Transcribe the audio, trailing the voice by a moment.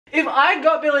If I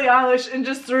got Billie Eilish and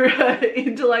just threw her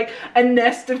into like a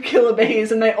nest of killer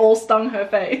bees and they all stung her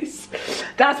face,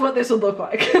 that's what this would look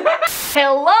like.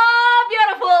 Hello,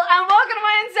 beautiful, and welcome to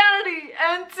my insanity.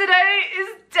 And today is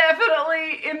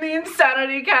definitely in the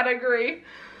insanity category.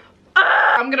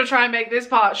 I'm gonna try and make this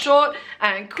part short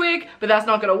and quick, but that's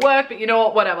not gonna work, but you know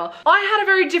what, whatever. I had a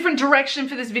very different direction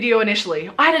for this video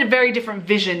initially. I had a very different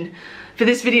vision for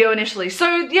this video initially. So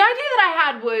the idea that I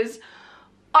had was,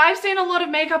 I've seen a lot of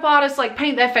makeup artists like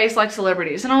paint their face like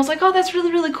celebrities, and I was like, oh, that's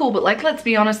really, really cool, but like, let's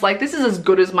be honest, like this is as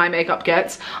good as my makeup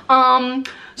gets.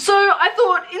 So I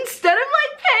thought, instead of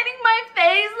like painting my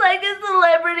face like a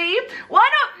celebrity, why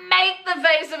not make the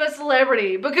face of a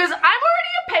celebrity? Because I'm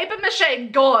already a paper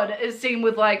mache god, as seen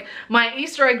with like my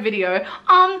Easter egg video. So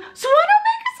why not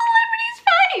make a celebrity's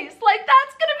face? Like,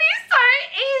 that's gonna be so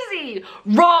easy.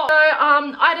 Wrong. So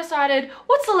I decided,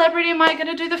 what celebrity am I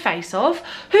gonna do the face of?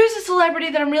 Who's a celebrity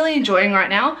that I'm really enjoying right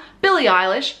now? Billie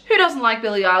Eilish. Who doesn't like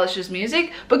Billie Eilish's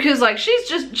music? Because like,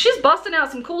 she's busting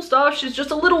out some cool stuff. She's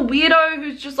just a little weirdo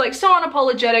who's just like so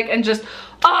unapologetic and just,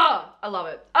 I love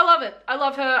it. I love it. I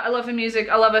love her. I love her music.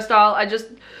 I love her style. I just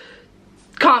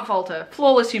can't fault her.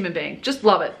 Flawless human being. Just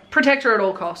love it. Protect her at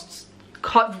all costs.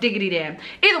 Hot diggity damn.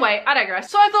 Either way, I digress.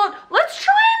 So I thought, let's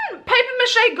try and paper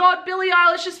mache god Billie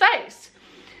Eilish's face.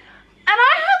 And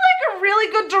I had like a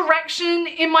really good direction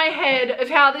in my head of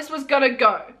how this was gonna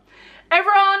go.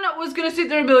 Everyone was gonna sit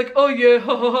there and be like, oh yeah,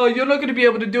 ha ha ha, you're not gonna be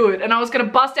able to do it. And I was gonna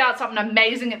bust out something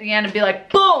amazing at the end and be like,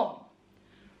 boom,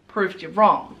 proved you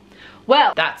wrong.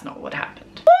 Well, that's not what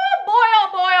happened. Oh boy, oh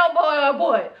boy, oh boy, oh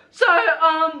boy. So,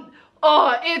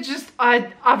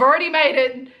 I've already made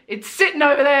it. It's sitting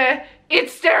over there.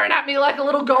 It's staring at me like a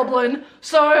little goblin.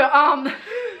 So,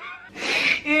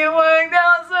 it worked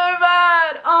out so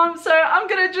bad. So I'm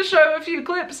gonna just show a few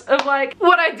clips of like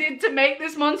what I did to make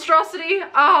this monstrosity.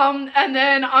 And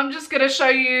then I'm just gonna show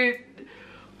you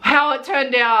how it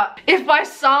turned out. If by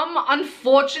some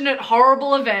unfortunate,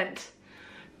 horrible event,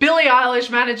 Billie Eilish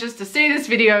manages to see this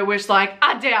video, which like,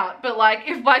 I doubt, but like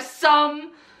if by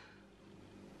some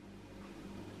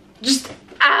just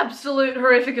absolute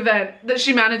horrific event that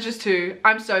she manages to,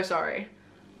 I'm so sorry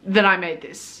that I made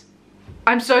this.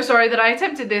 I'm so sorry that I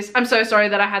attempted this. I'm so sorry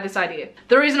that I had this idea.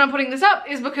 The reason I'm putting this up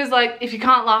is because like, if you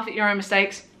can't laugh at your own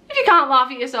mistakes, if you can't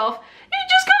laugh at yourself, if you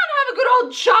just can't have a good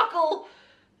old chuckle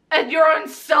at your own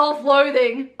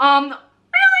self-loathing,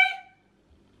 really?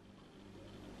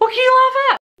 What can you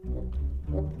laugh at?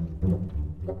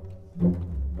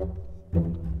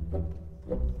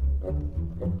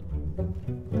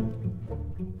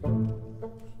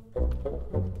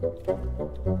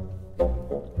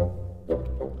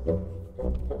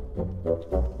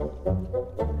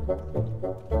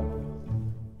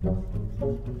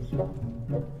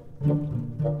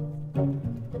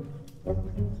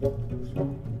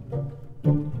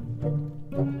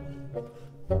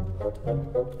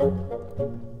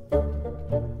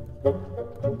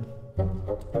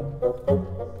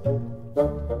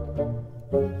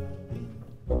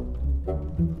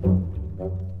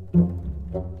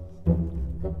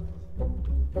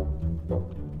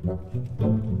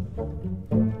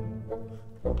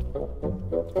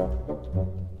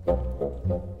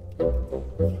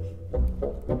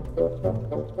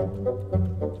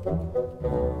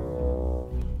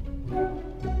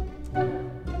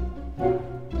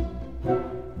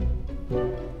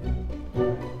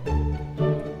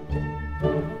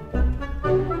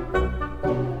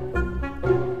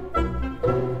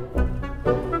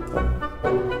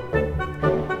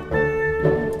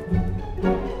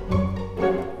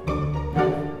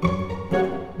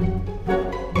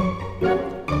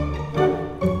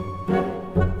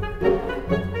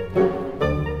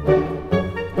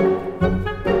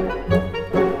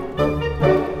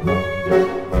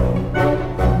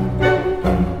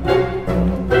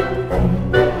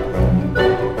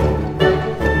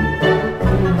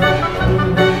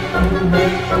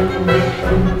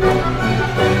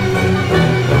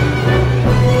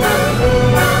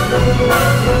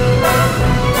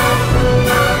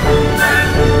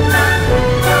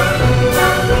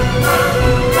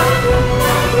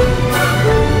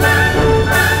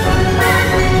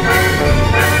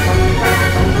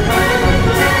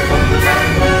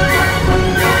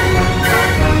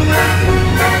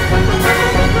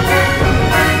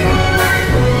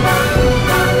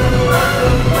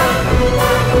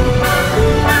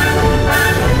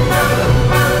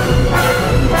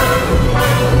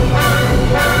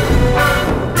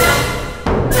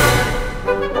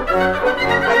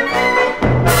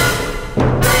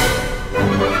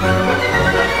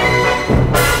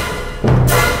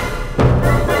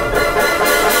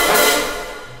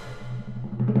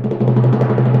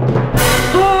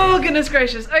 Goodness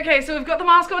gracious. Okay, so we've got the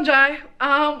mask on Jai.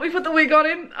 We put the wig on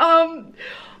him.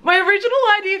 My original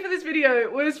idea for this video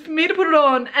was for me to put it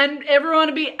on and everyone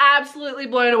to be absolutely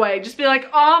blown away. Just be like,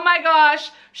 oh my gosh,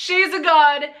 she's a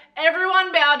god.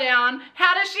 Everyone bow down.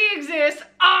 How does she exist?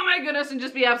 Oh my goodness, and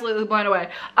just be absolutely blown away.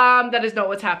 That is not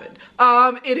what's happened.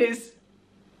 It is...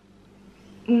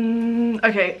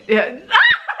 okay, yeah.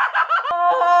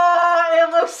 Oh, it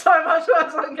looks so much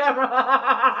worse on camera.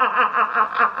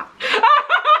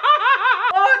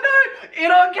 Oh no, it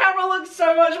on camera looks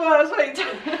so much worse. Wait.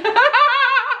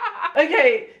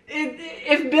 Okay,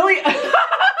 if Billie...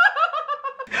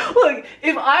 Look,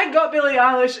 if I got Billie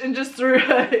Eilish and just threw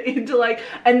her into like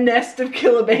a nest of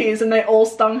killer bees and they all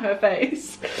stung her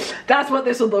face, that's what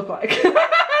this would look like.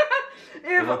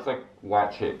 It looks like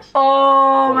white chicks.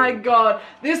 Oh my god,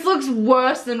 this looks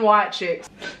worse than white chicks.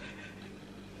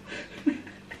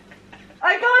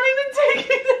 I can't even take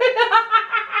it.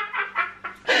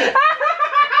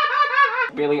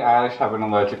 Billie Eilish have an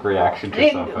allergic reaction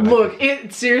to something. Look,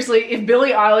 seriously, if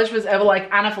Billie Eilish was ever like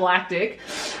anaphylactic,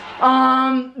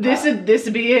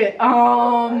 this'd be it.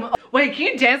 Wait, can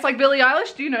you dance like Billie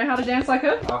Eilish? Do you know how to dance like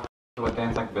her? Oh, would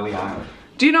dance like Billie Eilish.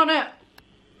 Do you not know?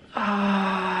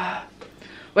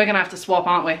 We're gonna have to swap,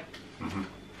 aren't we? Mm-hmm.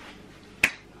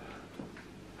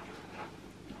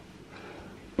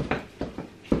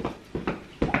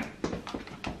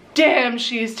 Damn,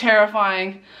 she's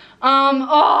terrifying.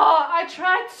 Oh, I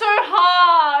tried so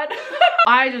hard.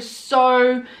 I just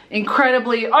so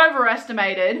incredibly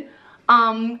overestimated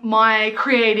my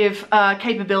creative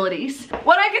capabilities.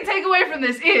 What I can take away from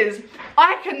this is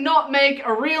I cannot make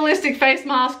a realistic face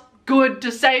mask good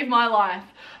to save my life.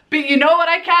 But you know what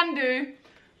I can do?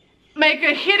 Make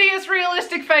a hideous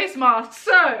realistic face mask.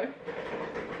 So,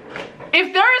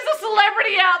 if there is a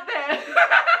celebrity out there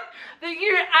that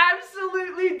you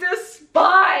absolutely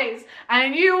despise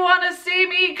and you want to see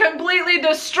me completely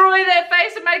destroy their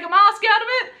face and make a mask out of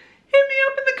it, hit me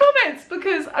up in the comments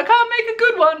because I can't make a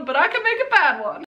good one, but I can make a bad one.